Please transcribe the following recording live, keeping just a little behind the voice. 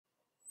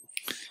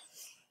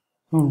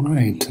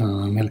Alright,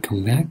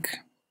 welcome back.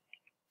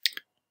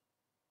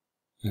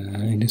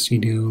 In this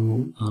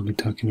video, I'll be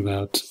talking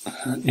about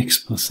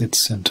explicit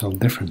central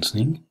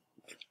differencing.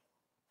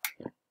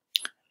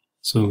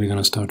 So we're going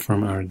to start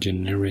from our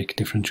generic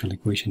differential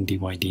equation dy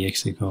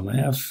dx equal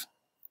f.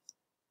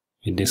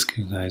 We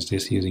discretize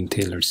this using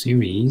Taylor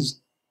series.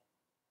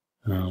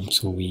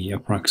 So we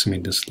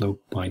approximate the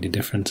slope by the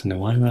difference in the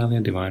y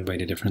value divided by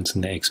the difference in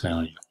the x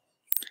value.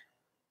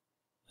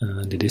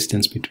 The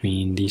distance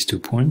between these 2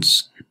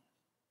 points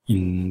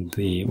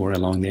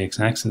along the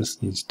x-axis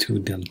is 2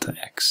 delta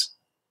x.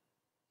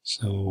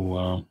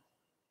 So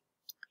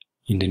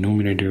in the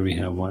numerator we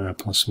have yi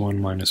plus 1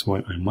 minus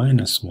yi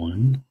minus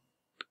 1,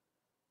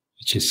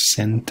 which is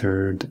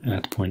centered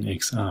at point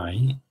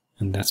xi,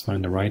 and that's why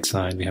on the right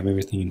side we have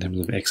everything in terms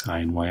of xi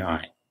and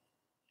yi.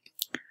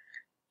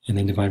 And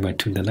then divide by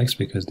 2 del x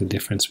because the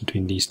difference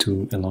between these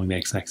two along the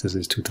x-axis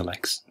is 2 del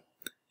x.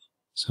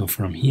 So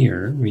from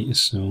here we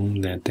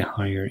assume that the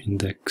higher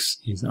index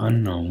is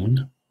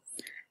unknown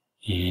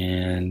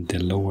and the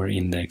lower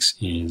index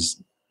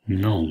is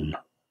known.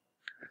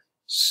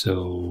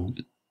 So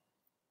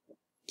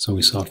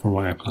we solve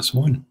for yi plus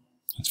 1.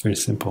 It's very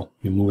simple.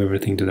 We move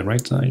everything to the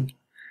right side.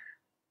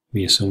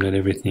 We assume that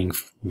everything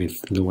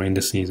with lower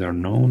indices are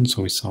known,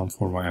 so we solve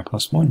for yi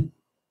plus 1.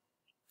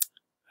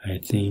 I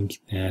think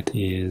that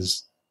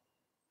is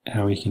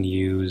how we can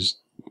use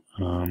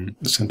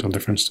central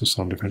difference to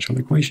solve differential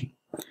equation.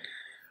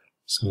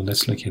 So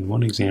let's look at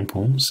one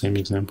example, same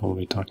example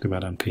we talked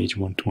about on page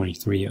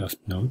 123 of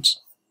notes,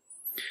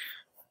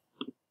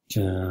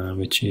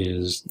 which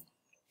is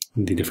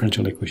the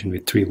differential equation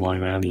with 3 y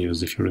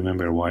values, if you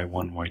remember,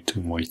 y1,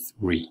 y2,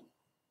 y3.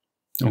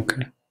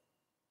 Okay.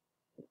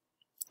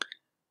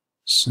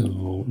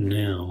 So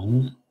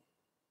now,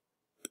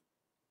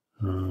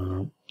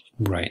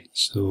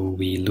 so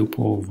we loop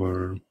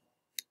over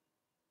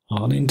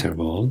all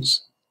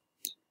intervals,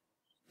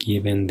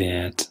 given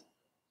that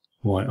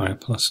yi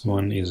plus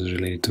 1 is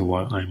related to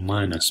yi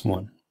minus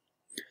 1.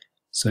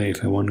 So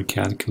if I want to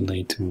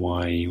calculate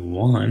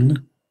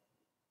y1,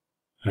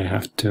 I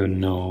have to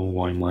know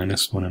y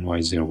minus 1 and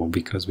y0,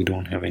 because we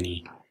don't have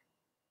any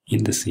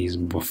indices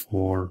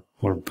before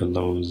or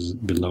below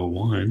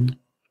 1.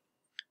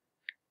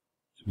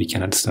 We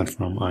cannot start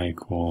from I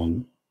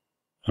equal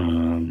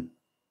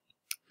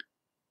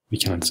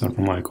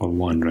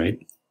 1, right?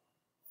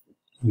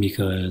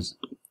 Because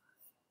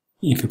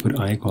if you put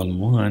I equal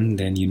 1,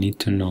 then you need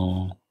to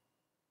know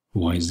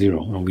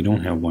y0, and we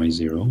don't have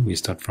y0. We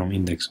start from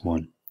index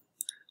 1.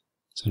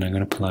 So now I'm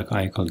going to plug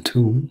I equal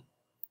 2.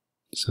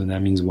 So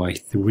that means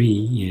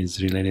y3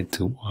 is related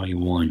to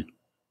y1.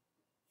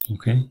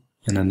 Okay?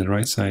 And on the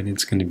right side,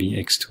 it's going to be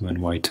x2 and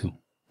y2.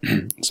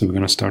 So we're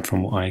going to start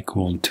from I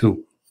equal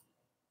 2.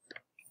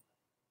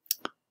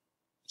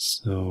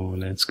 So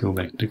let's go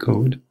back to the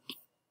code.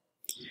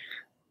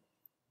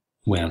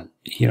 Well,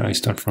 here I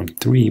start from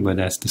 3, but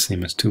that's the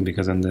same as 2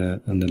 because on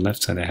the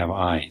left side I have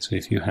I. So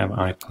if you have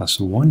I plus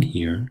 1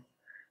 here,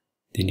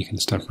 then you can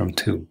start from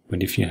 2.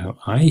 But if you have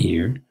I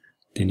here,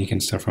 then you can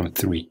start from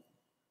 3.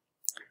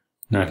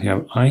 Now if you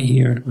have I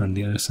here, on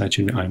the other side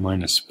should be I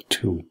minus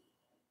 2.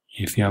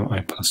 If you have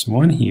I plus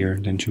 1 here,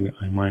 then it should be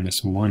I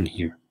minus 1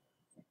 here.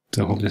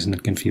 So I hope this is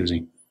not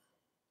confusing.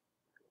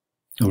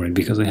 Alright,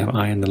 because I have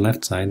I on the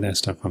left side, I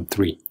start from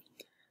 3.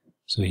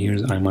 So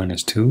here's I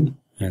minus 2.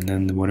 And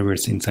then whatever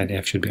is inside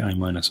f should be I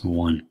minus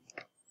 1.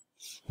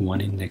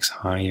 1 index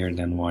higher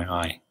than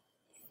yi.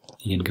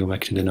 You can go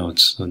back to the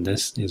notes. So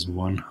this is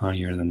 1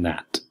 higher than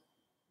that.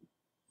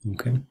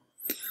 Okay?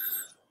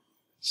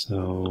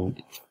 So,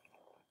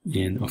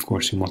 and of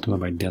course you multiply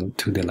by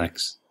 2 del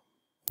x.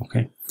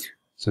 Okay?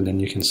 So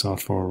then you can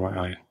solve for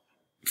yi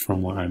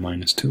from yi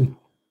minus 2.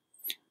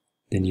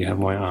 Then you have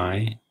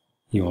yi.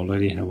 You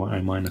already have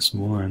yi minus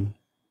 1.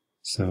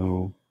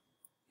 So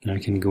now I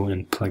can go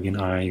and plug in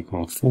I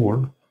equal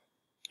 4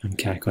 and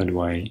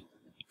calculate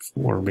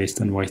y4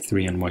 based on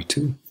y3 and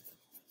y2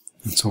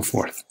 and so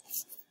forth.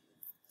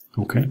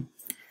 Okay.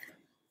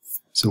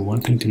 So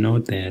one thing to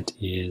note that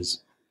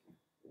is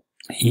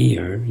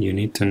here you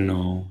need to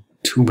know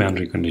 2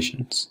 boundary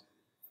conditions.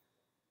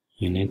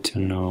 You need to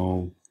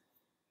know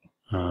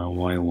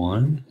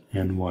y1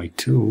 and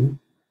y2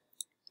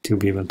 to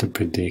be able to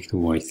predict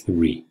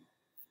y3.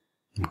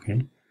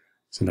 Okay.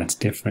 So that's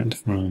different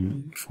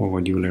from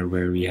forward Euler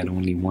where we had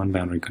only 1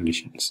 boundary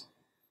conditions.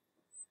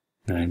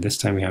 Now this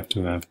time we have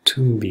to have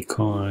 2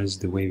 because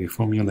the way we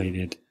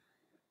formulated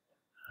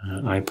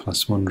I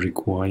plus 1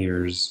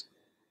 requires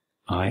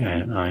I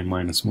and I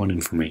minus 1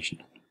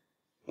 information.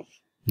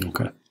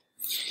 Okay.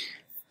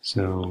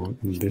 So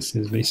this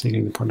is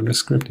basically the part of the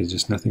script. It's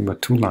just nothing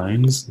but 2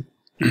 lines.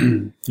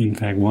 In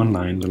fact, 1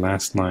 line, the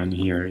last line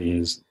here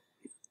is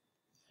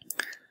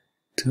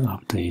to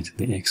update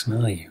the x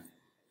value.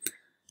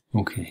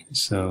 Okay,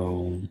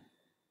 so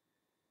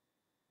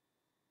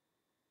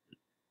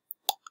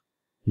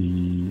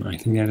I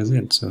think that is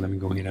it. So let me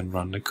go ahead and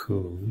run the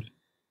code.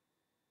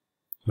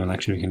 Well,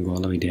 actually, we can go all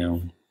the way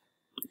down.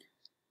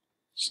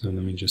 So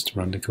let me just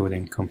run the code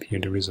and compare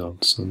the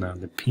results. So now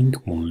the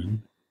pink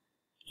one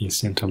is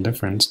central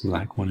difference,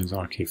 black one is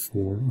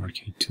RK4,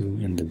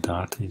 RK2, and the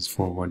dot is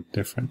forward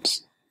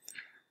difference,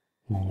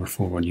 or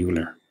forward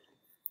Euler.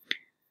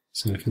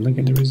 So if you look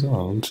at the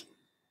result,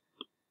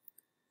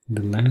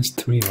 the last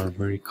three are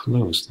very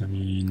close. That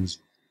means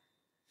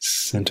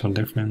central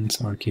difference,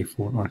 RK4,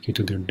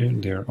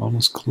 RK2, they're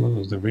almost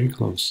close, they're very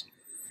close.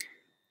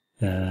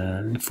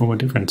 Forward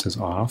difference is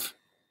off.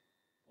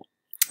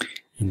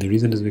 And the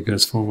reason is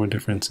because forward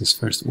difference is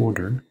first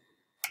order,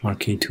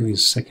 RK2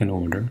 is second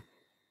order,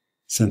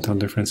 central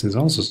difference is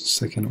also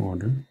second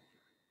order,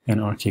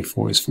 and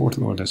RK4 is fourth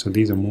order. So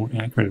these are more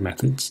accurate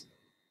methods.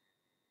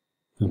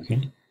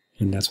 Okay,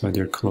 and that's why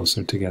they're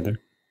closer together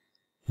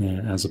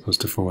as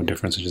opposed to forward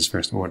difference, which is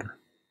first order.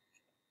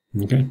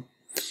 Okay.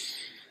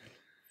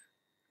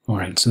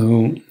 Alright,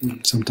 so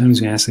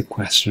sometimes you ask a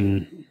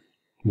question,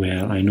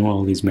 well, I know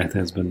all these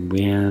methods, but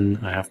when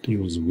I have to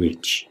use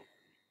which?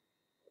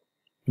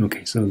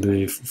 Okay, so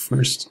the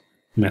first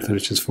method,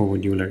 which is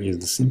forward Euler, is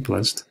the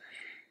simplest.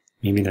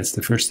 Maybe that's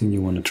the first thing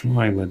you want to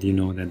try, but you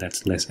know that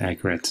that's less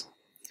accurate.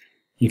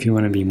 If you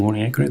want to be more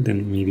accurate,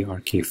 then maybe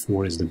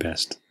RK4 is the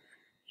best.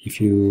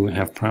 If you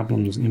have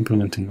problems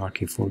implementing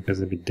RK4 because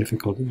it's a bit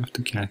difficult, you have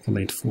to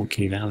calculate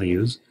 4K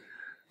values,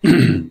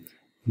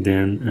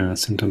 then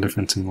central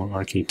differencing or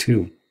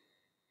RK2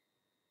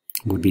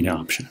 would be the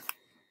option.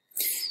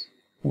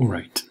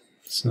 Alright,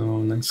 so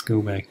let's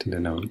go back to the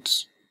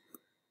notes.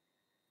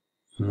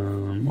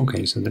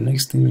 Okay, so the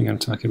next thing we're going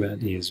to talk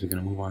about is we're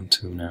going to move on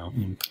to now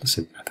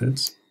implicit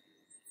methods.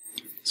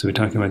 So we're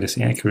talking about this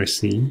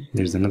accuracy.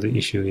 There's another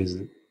issue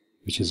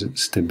which is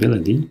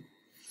stability.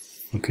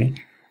 Okay,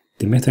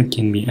 the method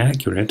can be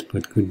accurate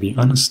but could be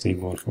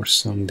unstable for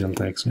some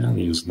delta x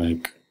values.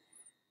 Like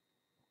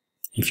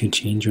if you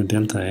change your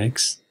delta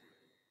x,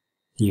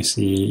 you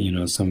see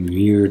some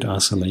weird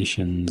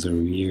oscillations or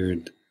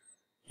weird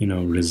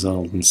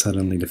result, and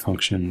suddenly the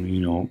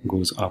function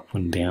goes up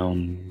and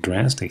down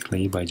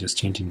drastically by just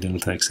changing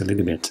delta x a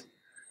little bit.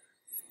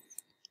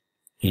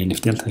 And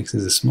if delta x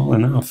is small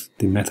enough,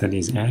 the method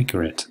is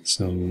accurate.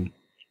 So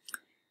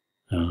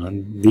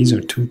these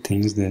are two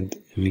things that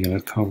we're going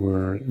to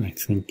cover, I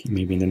think,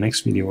 maybe in the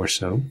next video or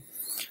so.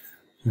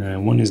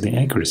 One is the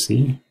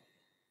accuracy,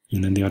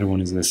 and then the other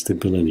one is the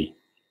stability.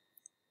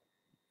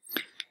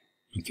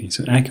 Okay,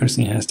 so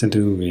accuracy has to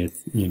do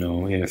with,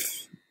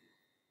 if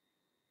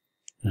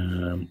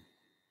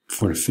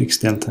for a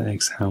fixed delta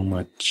x, how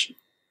much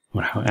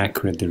or how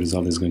accurate the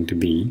result is going to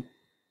be.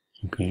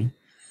 Okay,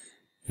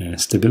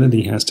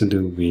 stability has to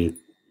do with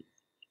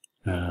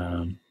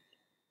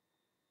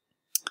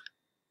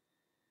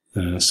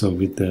so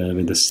with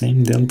the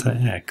same delta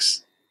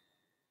x.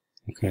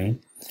 Okay,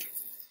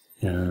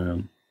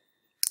 in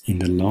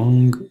the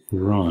long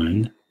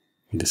run,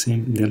 with the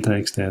same delta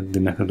x that the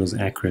method was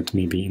accurate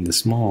maybe in the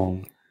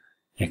small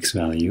x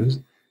values,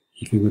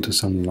 if you go to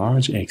some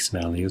large x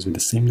values with the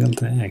same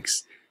delta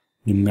x,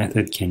 the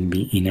method can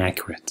be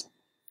inaccurate.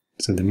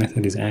 So the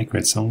method is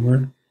accurate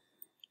somewhere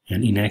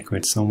and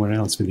inaccurate somewhere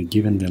else with a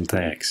given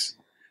delta x.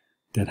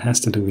 That has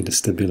to do with the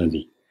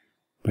stability.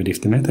 But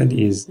if the method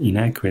is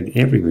inaccurate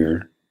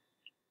everywhere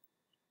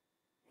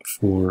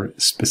for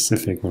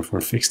specific or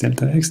for fixed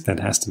delta x, that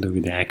has to do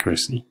with the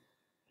accuracy.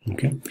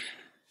 Okay,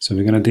 so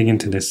we're going to dig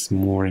into this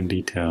more in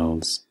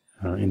details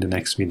in the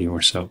next video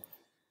or so.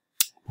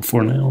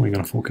 For now, we're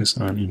going to focus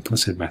on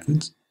implicit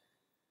methods.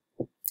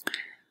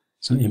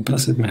 So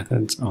implicit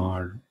methods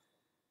are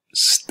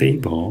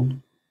stable.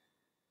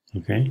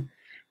 Okay,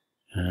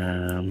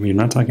 we're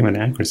not talking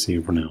about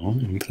accuracy for now.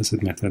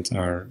 Implicit methods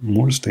are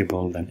more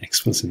stable than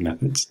explicit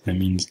methods. That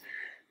means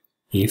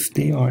if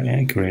they are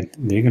accurate,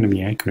 they're going to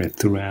be accurate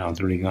throughout,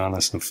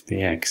 regardless of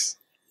the x.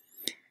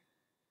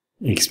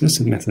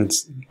 Explicit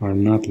methods are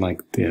not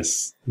like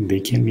this. They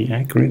can be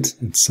accurate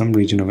in some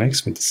region of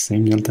x with the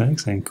same delta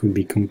x and could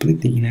be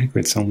completely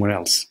inaccurate somewhere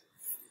else.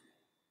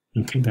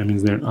 Okay, that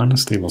means they're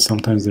unstable.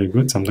 Sometimes they're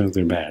good, sometimes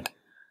they're bad.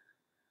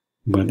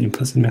 But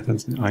implicit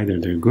methods, either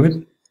they're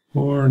good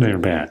or they're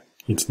bad.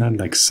 It's not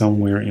like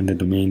somewhere in the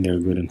domain they're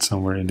good and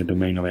somewhere in the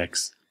domain of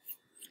x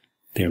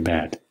they're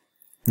bad.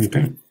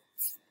 Okay?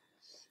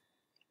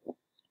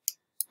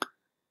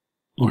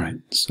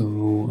 Alright,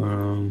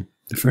 so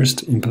the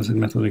first implicit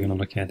method we're going to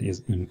look at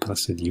is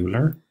implicit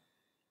Euler.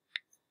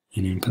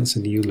 In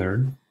implicit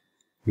Euler,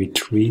 we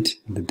treat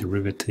the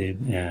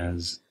derivative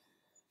as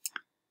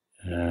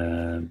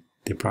the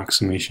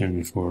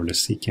approximation for the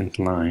secant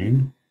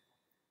line,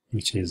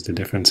 which is the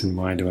difference in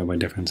y divided by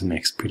difference in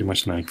x, pretty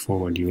much like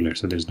forward Euler,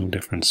 so there's no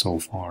difference so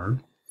far.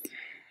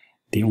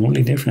 The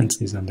only difference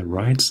is on the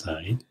right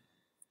side,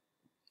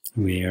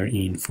 where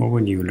in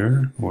forward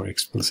Euler or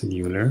explicit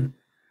Euler,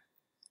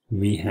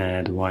 we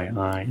had yi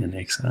and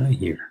xi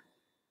here.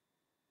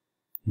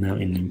 Now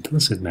in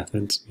implicit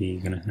methods,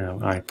 we're going to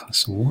have I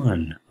plus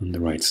 1 on the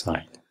right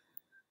side.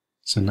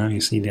 So now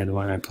you see that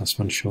yi plus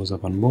 1 shows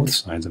up on both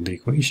sides of the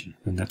equation,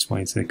 and that's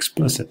why it's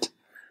explicit.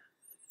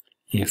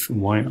 If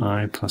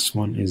yi plus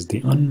 1 is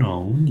the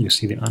unknown, you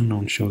see the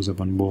unknown shows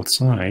up on both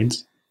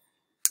sides,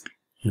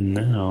 and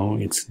now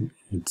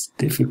it's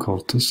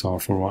difficult to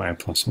solve for yi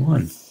plus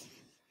 1.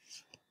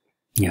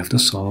 you have to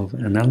solve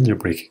an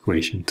algebraic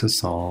equation to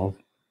solve,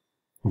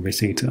 or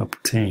basically to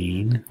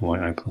obtain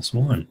yi plus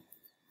 1.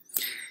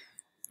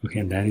 Okay,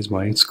 and that is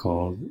why it's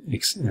called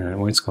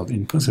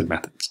implicit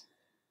methods.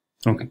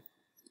 Okay,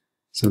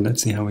 so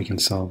let's see how we can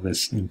solve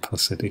this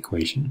implicit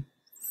equation.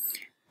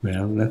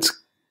 Well,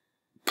 let's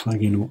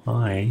plug in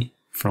I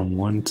from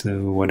 1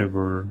 to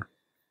whatever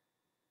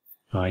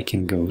I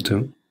can go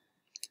to.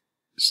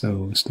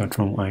 So start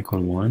from I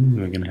equal 1,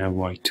 we're going to have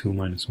y2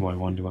 minus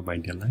y1 divided by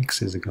del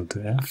x is equal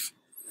to f.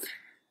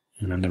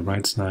 And on the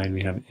right side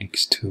we have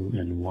x2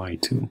 and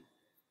y2,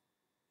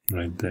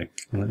 right there,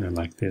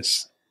 like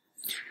this.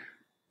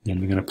 Then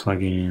we're going to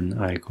plug in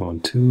I equal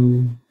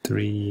 2,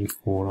 3,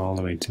 4, all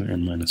the way to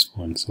n minus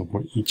 1. So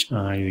for each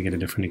I we get a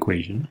different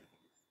equation.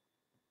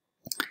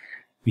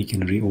 We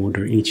can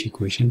reorder each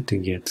equation to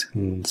get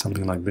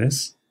something like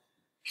this.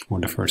 For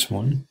the first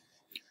one,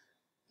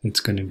 it's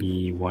going to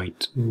be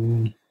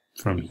y2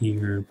 from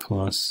here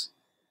plus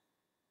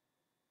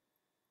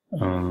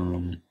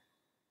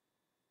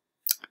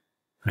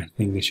I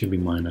think this should be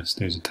minus,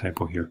 there's a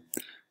typo here.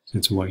 So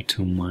it's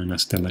y2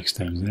 minus del x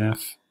times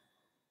f.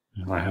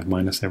 Well, I have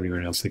minus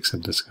everywhere else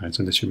except this guy,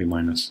 so this should be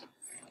minus.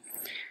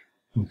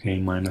 Okay,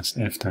 minus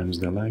f times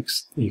del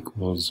x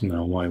equals,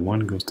 now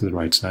y1 goes to the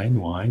right side.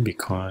 Why?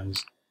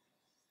 Because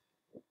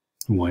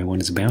y1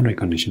 is a boundary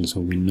condition,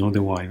 so we know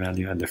the y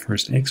value at the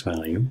first x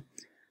value.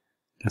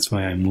 That's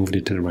why I moved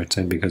it to the right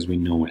side, because we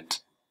know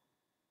it.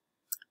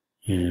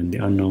 And the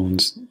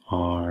unknowns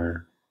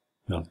are,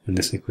 well, in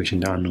this equation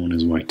the unknown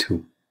is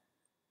y2.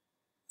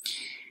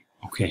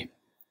 Okay,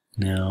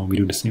 now we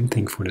do the same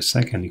thing for the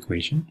second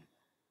equation.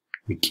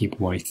 We keep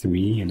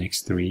y3 and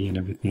x3 and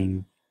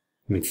everything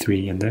with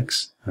 3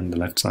 index on the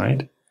left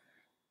side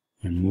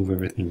and move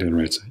everything to the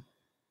right side.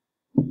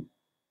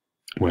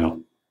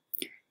 Well,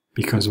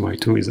 because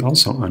y2 is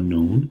also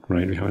unknown,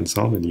 right? We haven't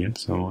solved it yet,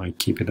 so I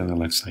keep it on the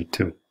left side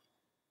too.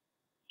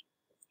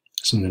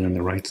 So then on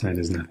the right side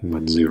is nothing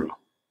but 0.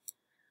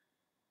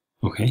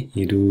 Okay,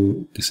 you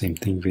do the same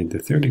thing with the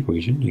third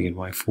equation. You get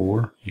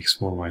y4,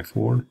 x4,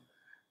 y4,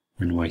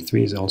 and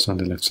y3 is also on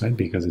the left side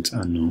because it's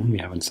unknown. We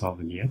haven't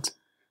solved it yet.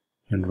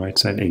 And right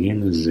side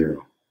again is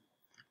 0.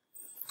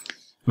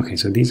 Okay,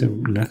 so these are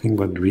nothing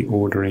but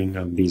reordering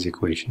of these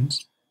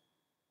equations.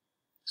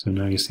 So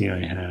now you see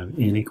I have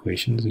n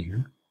equations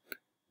here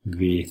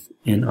with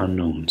n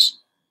unknowns.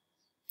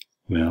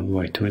 Well,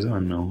 y2 is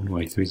unknown,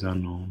 y3 is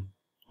unknown,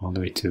 all the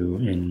way to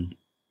yn.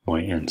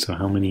 So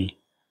how many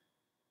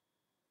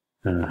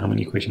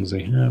equations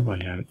I have?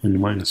 I have n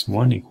minus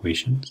 1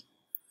 equations,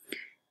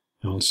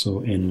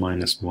 also n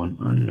minus 1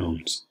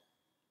 unknowns.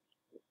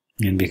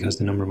 And because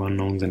the number of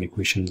unknowns and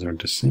equations are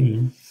the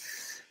same,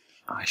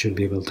 I should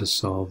be able to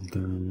solve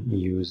them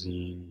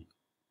using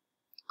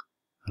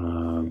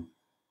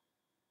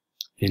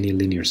any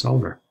linear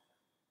solver.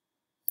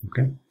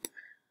 Okay.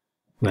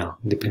 Well,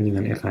 depending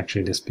on if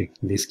actually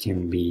this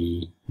can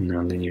be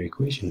nonlinear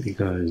equation,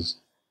 because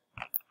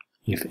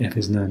if f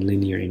is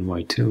nonlinear in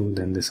y2,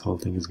 then this whole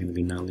thing is going to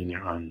be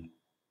nonlinear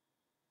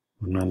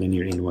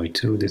nonlinear in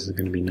y2. This is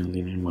going to be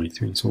nonlinear in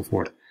y3, and so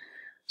forth.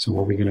 So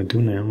what we're going to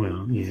do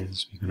now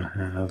is we're going to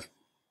have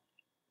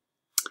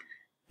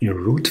a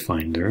root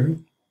finder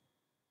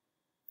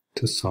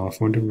to solve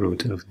for the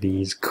root of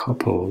these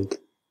coupled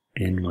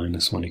n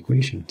minus 1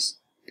 equations.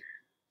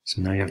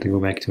 So now you have to go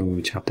back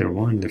to chapter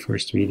 1, the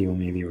first video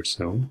maybe or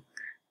so,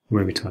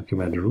 where we talk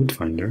about the root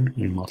finder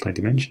in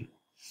multi-dimension.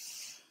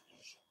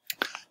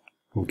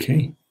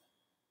 Okay,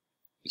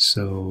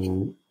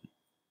 so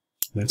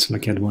let's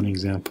look at one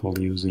example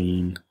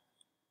using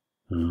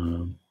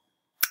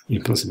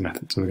implicit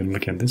method. So we're going to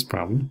look at this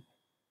problem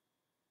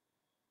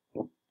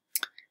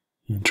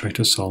and try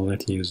to solve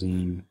it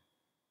using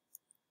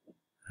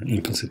an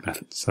implicit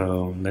method.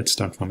 So let's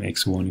start from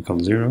x1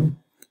 equals 0.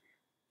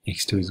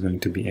 x2 is going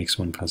to be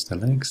x1 plus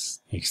del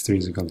x, x3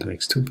 is equal to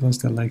x2 plus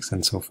del x,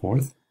 and so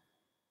forth,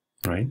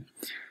 right?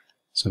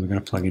 So we're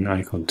going to plug in I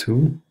equal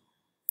 2.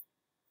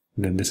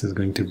 Then this is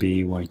going to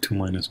be y2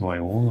 minus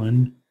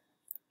y1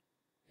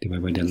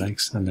 divided by del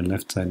x. On the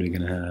left side, we're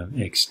going to have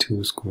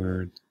x2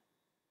 squared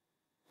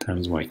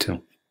times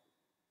y2.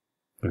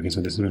 Okay, so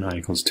this is when I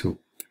equals 2.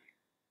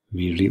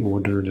 We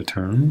reorder the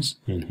terms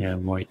and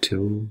have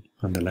y2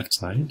 on the left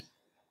side.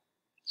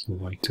 So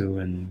y2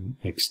 and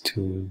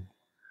x2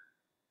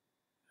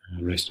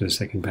 raised to the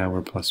second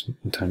power plus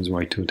times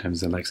y2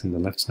 times del x on the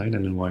left side,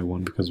 and then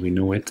y1 because we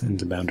know it and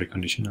the boundary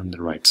condition on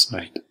the right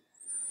side.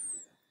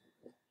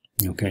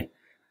 Okay,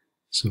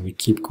 so we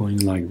keep going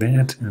like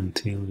that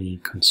until we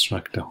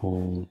construct the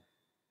whole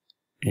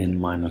n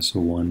minus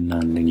 1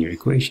 nonlinear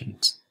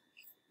equations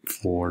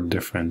for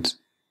different,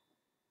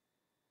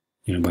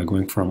 by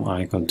going from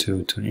I equal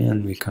 2 to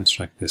n, we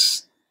construct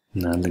this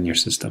nonlinear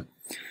system.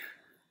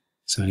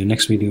 So in the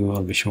next video,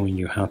 I'll be showing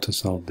you how to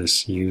solve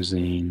this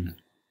using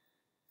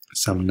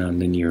some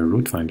nonlinear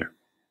root finder.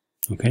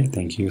 Okay,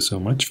 thank you so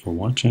much for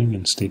watching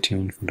and stay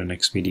tuned for the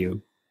next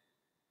video.